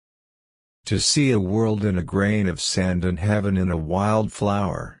To see a world in a grain of sand and heaven in a wild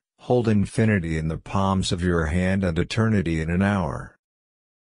flower, hold infinity in the palms of your hand and eternity in an hour.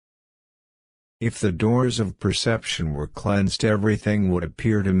 If the doors of perception were cleansed, everything would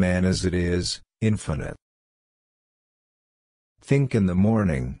appear to man as it is, infinite. Think in the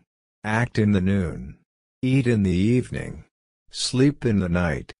morning, act in the noon, eat in the evening, sleep in the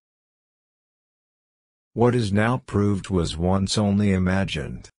night. What is now proved was once only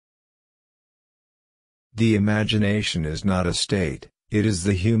imagined. The imagination is not a state, it is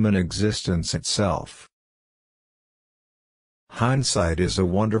the human existence itself. Hindsight is a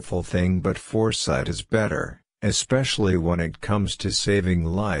wonderful thing, but foresight is better, especially when it comes to saving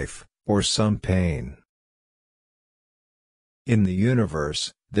life, or some pain. In the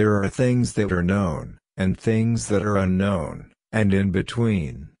universe, there are things that are known, and things that are unknown, and in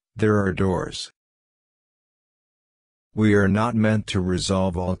between, there are doors. We are not meant to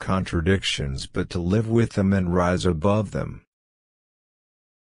resolve all contradictions but to live with them and rise above them.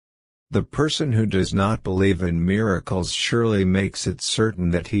 The person who does not believe in miracles surely makes it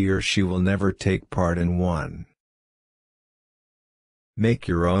certain that he or she will never take part in one. Make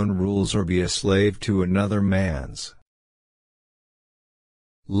your own rules or be a slave to another man's.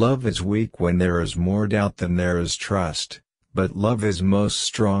 Love is weak when there is more doubt than there is trust, but love is most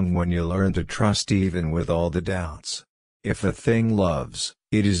strong when you learn to trust even with all the doubts. If a thing loves,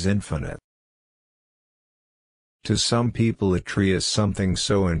 it is infinite. To some people a tree is something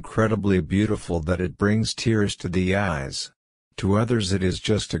so incredibly beautiful that it brings tears to the eyes. To others it is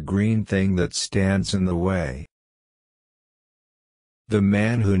just a green thing that stands in the way. The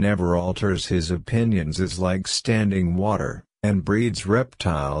man who never alters his opinions is like standing water, and breeds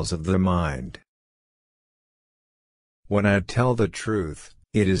reptiles of the mind. When I tell the truth,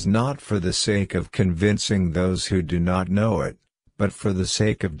 it is not for the sake of convincing those who do not know it, but for the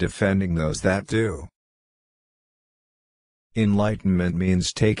sake of defending those that do. Enlightenment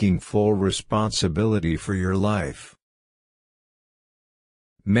means taking full responsibility for your life.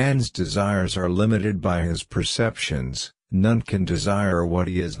 Man's desires are limited by his perceptions, none can desire what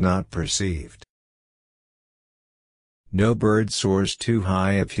he has not perceived. No bird soars too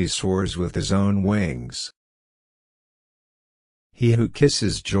high if he soars with his own wings. He who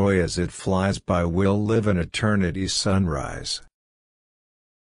kisses joy as it flies by will live in eternity's sunrise.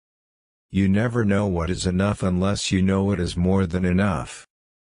 You never know what is enough unless you know it is more than enough.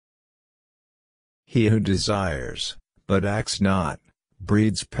 He who desires, but acts not,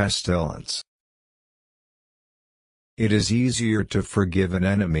 breeds pestilence. It is easier to forgive an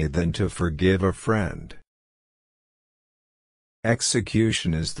enemy than to forgive a friend.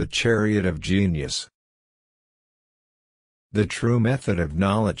 Execution is the chariot of genius. The true method of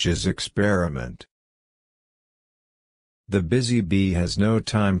knowledge is experiment. The busy bee has no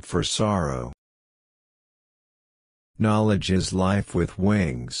time for sorrow. Knowledge is life with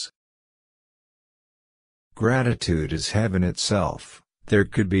wings. Gratitude is heaven itself, there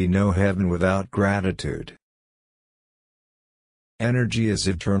could be no heaven without gratitude. Energy is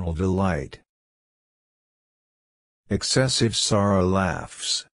eternal delight. Excessive sorrow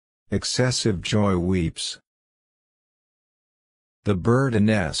laughs, excessive joy weeps. The bird a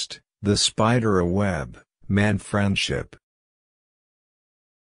nest, the spider a web, man friendship.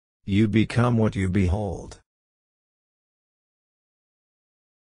 You become what you behold.